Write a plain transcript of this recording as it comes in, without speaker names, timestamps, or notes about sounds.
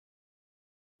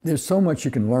There's so much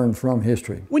you can learn from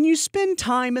history. When you spend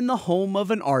time in the home of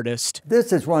an artist,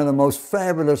 This is one of the most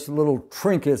fabulous little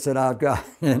trinkets that I've got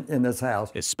in this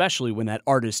house. especially when that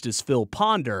artist is Phil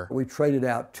Ponder, We traded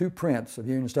out 2 prints of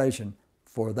Union Station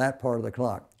for that part of the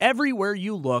clock. everywhere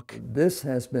you look This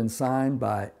has been signed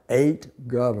by 8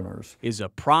 governors. is a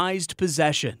prized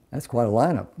possession. That's quite a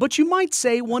lineup. But you might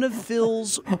say one of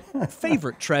Phil's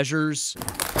favorite treasures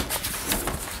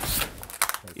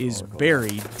is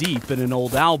buried deep in an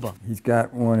old album. He's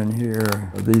got one in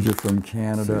here. These are from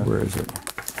Canada. Where is it?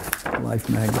 Life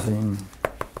magazine.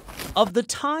 Of the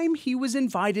time he was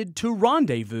invited to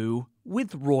rendezvous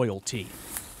with royalty.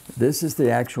 This is the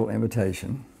actual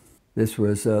invitation. This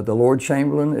was, the Lord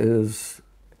Chamberlain is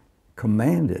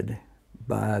commanded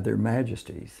by their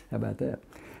majesties, how about that,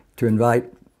 to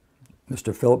invite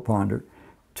Mr. Philip Ponder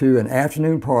to an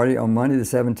afternoon party on Monday the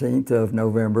 17th of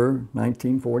November,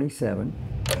 1947.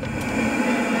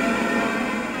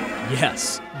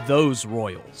 Yes, those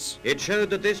royals. It showed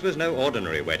that this was no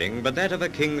ordinary wedding, but that of a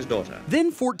king's daughter.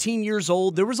 Then 14 years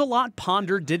old, there was a lot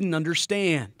Ponder didn't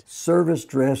understand. Service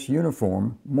dress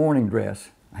uniform, morning dress.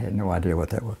 I had no idea what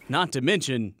that was. Not to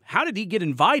mention, how did he get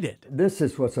invited? This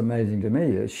is what's amazing to me,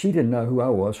 is she didn't know who I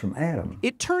was from Adam.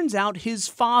 It turns out his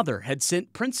father had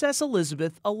sent Princess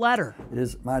Elizabeth a letter It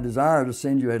is my desire to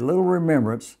send you a little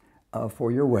remembrance for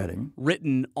your wedding.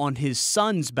 written on his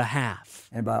son's behalf.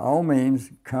 And by all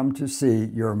means, come to see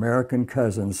your American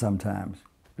cousin sometimes.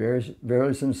 Very,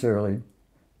 very sincerely,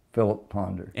 Philip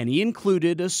Ponder. And he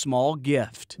included a small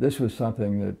gift. This was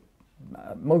something that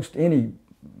most any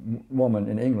woman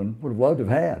in England would have loved to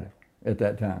have had at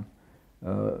that time.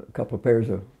 A couple of pairs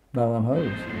of nylon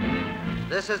hose.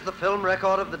 This is the film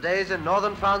record of the days in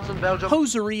northern France and Belgium.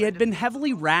 Hosiery had been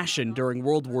heavily rationed during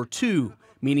World War II,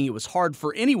 meaning it was hard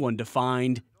for anyone to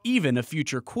find, even a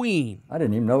future queen. I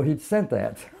didn't even know he'd sent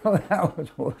that. That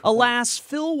was Alas,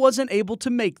 Phil wasn't able to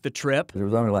make the trip. It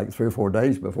was only like 3 or 4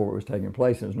 days before it was taking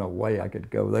place. There's no way I could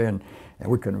go there, and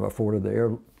we couldn't have afforded the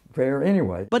airfare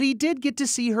anyway. But he did get to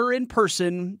see her in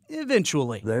person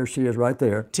eventually. There she is right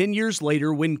there. 10 years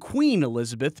later, when Queen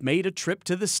Elizabeth made a trip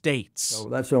to the States. So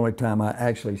that's the only time I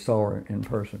actually saw her in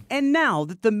person. And now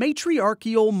that the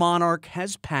matriarchal monarch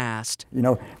has passed, You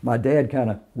know, my dad kind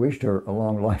of wished her a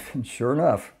long life, and sure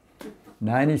enough,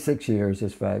 96 years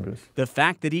is fabulous. the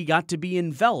fact that he got to be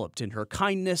enveloped in her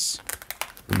kindness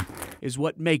is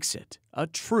what makes it a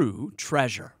true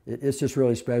treasure. It's just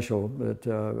really special that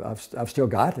I've still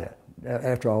got that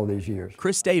after all these years.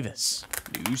 Chris Davis,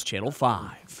 News Channel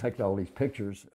 5. Take all these pictures.